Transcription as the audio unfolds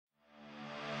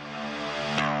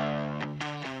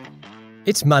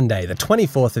It's Monday, the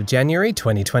 24th of January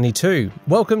 2022.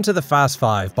 Welcome to the Fast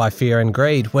Five by Fear and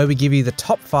Greed, where we give you the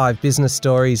top 5 business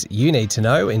stories you need to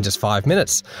know in just 5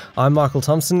 minutes. I'm Michael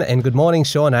Thompson, and good morning,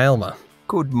 Sean Aylmer.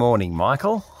 Good morning,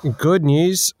 Michael. Good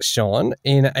news, Sean.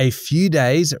 In a few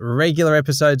days, regular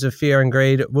episodes of Fear and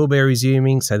Greed will be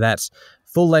resuming, so that's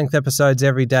full-length episodes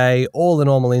every day, all the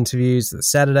normal interviews, the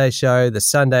Saturday show, the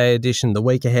Sunday edition, the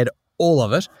week ahead, all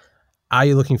of it. Are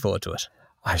you looking forward to it?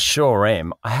 I sure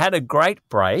am. I had a great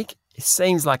break. It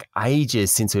seems like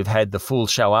ages since we've had the full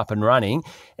show up and running,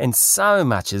 and so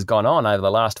much has gone on over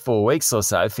the last 4 weeks or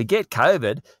so. Forget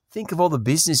COVID. Think of all the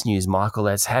business news, Michael,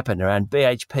 that's happened around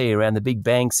BHP, around the big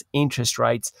banks, interest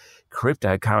rates,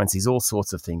 cryptocurrencies, all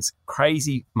sorts of things.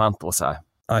 Crazy month or so.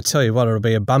 I tell you what, it'll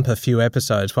be a bumper few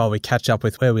episodes while we catch up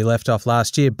with where we left off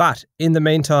last year. But in the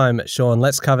meantime, Sean,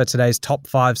 let's cover today's top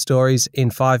 5 stories in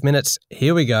 5 minutes.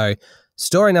 Here we go.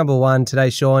 Story number 1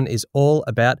 today, Sean, is all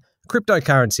about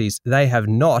cryptocurrencies. They have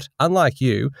not, unlike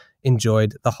you,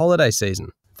 enjoyed the holiday season.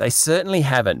 They certainly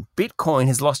haven't. Bitcoin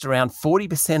has lost around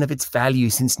 40% of its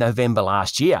value since November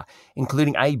last year,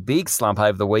 including a big slump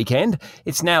over the weekend.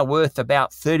 It's now worth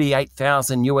about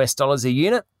 $38,000 a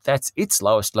unit. That's its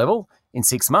lowest level in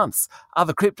 6 months.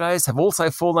 Other cryptos have also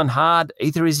fallen hard.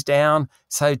 Ether is down,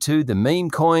 so too the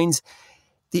meme coins.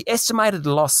 The estimated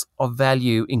loss of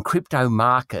value in crypto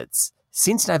markets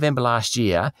since November last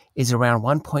year is around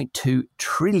 1.2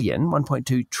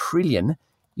 trillion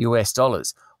US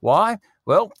dollars. Why?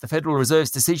 Well, the Federal Reserve's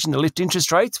decision to lift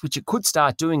interest rates, which it could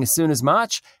start doing as soon as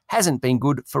March, hasn't been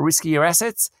good for riskier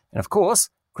assets. And of course,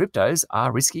 cryptos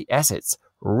are risky assets,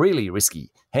 really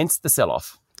risky, hence the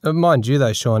sell-off. Mind you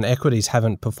though, Sean, equities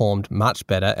haven't performed much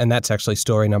better, and that's actually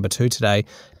story number 2 today,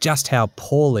 just how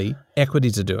poorly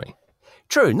equities are doing.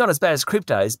 True, not as bad as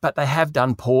cryptos, but they have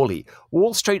done poorly.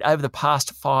 Wall Street over the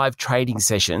past 5 trading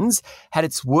sessions had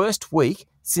its worst week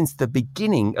since the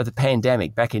beginning of the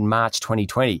pandemic back in March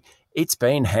 2020. It's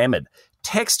been hammered.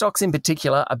 Tech stocks in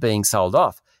particular are being sold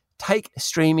off. Take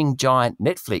streaming giant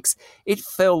Netflix. It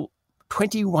fell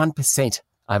 21%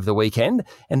 over the weekend,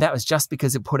 and that was just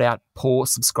because it put out poor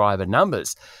subscriber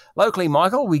numbers. Locally,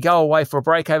 Michael, we go away for a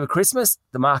break over Christmas.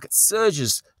 The market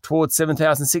surges towards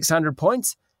 7,600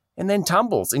 points. And then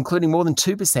tumbles, including more than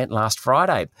 2% last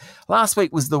Friday. Last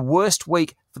week was the worst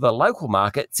week for the local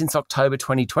market since October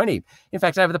 2020. In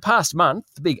fact, over the past month,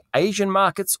 the big Asian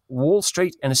markets, Wall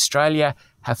Street and Australia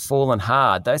have fallen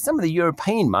hard, though some of the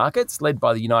European markets, led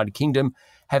by the United Kingdom,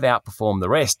 have outperformed the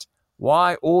rest.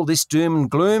 Why all this doom and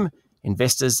gloom?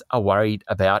 Investors are worried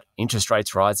about interest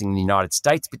rates rising in the United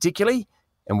States particularly,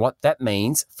 and what that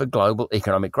means for global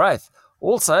economic growth.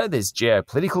 Also, there's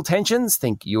geopolitical tensions,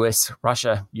 think US,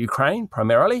 Russia, Ukraine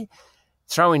primarily.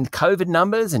 Throw in COVID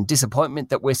numbers and disappointment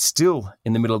that we're still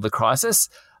in the middle of the crisis,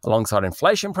 alongside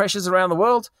inflation pressures around the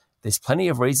world. There's plenty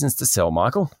of reasons to sell,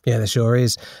 Michael. Yeah, there sure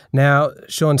is. Now,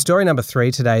 Sean, story number 3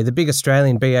 today. The big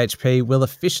Australian BHP will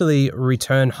officially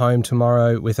return home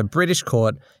tomorrow with a British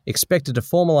court expected to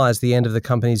formalise the end of the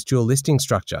company's dual listing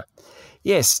structure.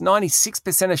 Yes,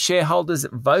 96% of shareholders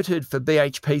voted for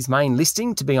BHP's main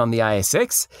listing to be on the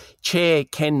ASX. Chair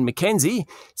Ken McKenzie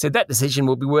said that decision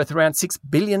will be worth around $6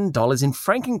 billion in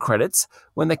franking credits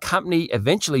when the company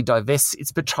eventually divests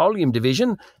its petroleum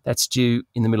division. That's due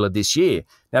in the middle of this year.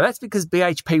 Now, that's because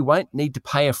BHP won't need to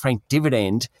pay a franked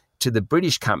dividend to the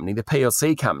British company, the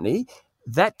PLC company.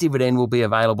 That dividend will be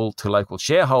available to local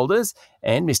shareholders,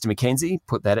 and Mr. McKenzie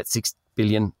put that at $6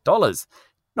 billion.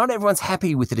 Not everyone's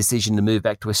happy with the decision to move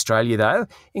back to Australia, though,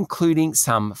 including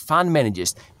some fund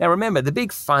managers. Now, remember, the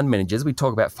big fund managers, we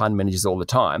talk about fund managers all the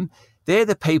time, they're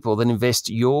the people that invest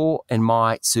your and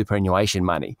my superannuation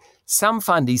money. Some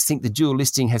fundies think the dual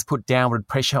listing has put downward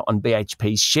pressure on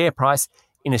BHP's share price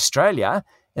in Australia,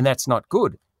 and that's not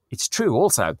good. It's true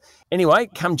also. Anyway,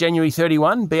 come January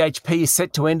 31, BHP is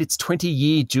set to end its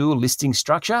 20-year dual listing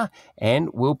structure and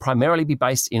will primarily be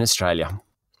based in Australia.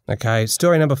 Okay,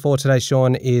 story number 4 today,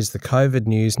 Sean, is the COVID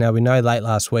news. Now, we know late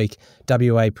last week,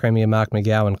 WA Premier Mark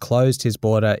McGowan closed his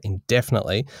border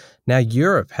indefinitely. Now,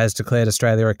 Europe has declared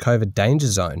Australia a COVID danger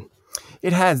zone.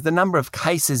 It has. The number of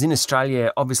cases in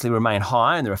Australia obviously remain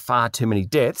high and there are far too many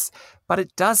deaths, but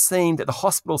it does seem that the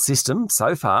hospital system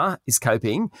so far is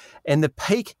coping and the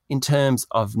peak in terms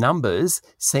of numbers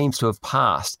seems to have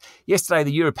passed. Yesterday,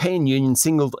 the European Union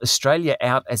singled Australia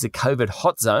out as a COVID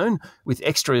hot zone with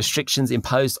extra restrictions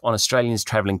imposed on Australians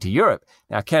travelling to Europe.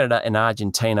 Now, Canada and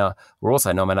Argentina were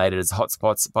also nominated as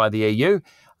hotspots by the EU.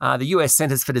 The US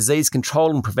Centres for Disease Control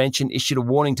and Prevention issued a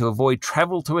warning to avoid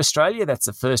travel to Australia. That's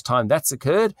the first time that's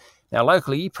occurred. Now,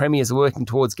 locally, premiers are working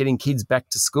towards getting kids back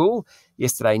to school.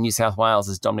 Yesterday, New South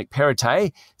Wales' Dominic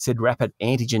Perrottet said rapid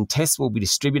antigen tests will be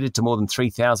distributed to more than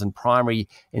 3,000 primary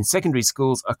and secondary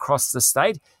schools across the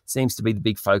state. Seems to be the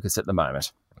big focus at the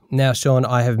moment. Now, Sean,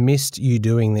 I have missed you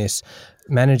doing this,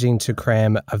 managing to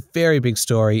cram a very big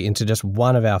story into just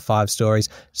one of our 5 stories.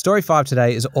 Story 5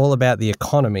 today is all about the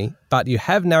economy, but you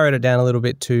have narrowed it down a little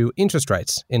bit to interest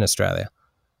rates in Australia.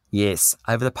 Yes,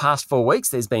 over the past 4 weeks,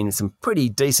 there's been some pretty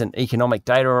decent economic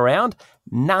data around,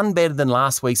 none better than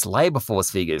last week's labour force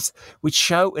figures, which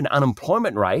show an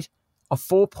unemployment rate of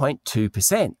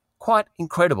 4.2%. Quite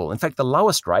incredible. In fact, the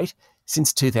lowest rate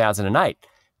since 2008.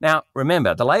 Now,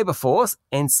 remember, the labour force,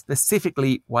 and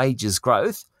specifically wages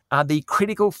growth, are the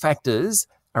critical factors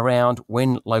around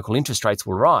when local interest rates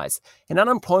will rise. An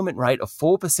unemployment rate of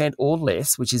 4% or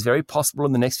less, which is very possible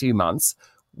in the next few months,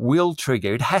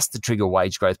 it has to trigger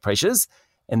wage growth pressures.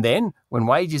 And then when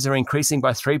wages are increasing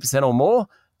by 3% or more,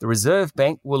 the Reserve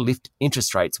Bank will lift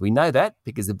interest rates. We know that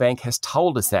because the bank has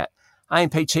told us that.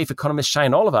 AMP Chief Economist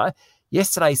Shane Oliver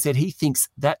yesterday said he thinks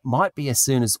that might be as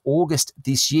soon as August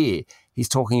this year. He's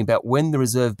talking about when the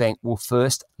Reserve Bank will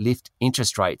first lift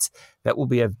interest rates. That will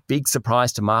be a big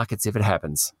surprise to markets if it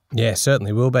happens. Yeah,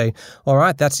 certainly will be. All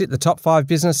right, that's it. The top 5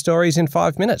 business stories in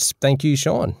 5 minutes. Thank you,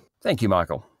 Sean. Thank you,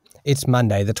 Michael. It's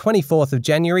Monday, the 24th of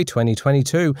January,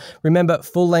 2022. Remember,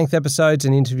 full-length episodes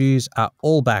and interviews are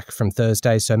all back from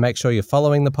Thursday, so make sure you're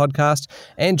following the podcast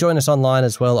and join us online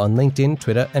as well on LinkedIn,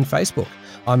 Twitter and Facebook.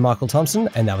 I'm Michael Thompson,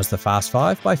 and that was The Fast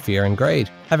 5 by Fear and Greed.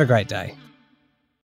 Have a great day.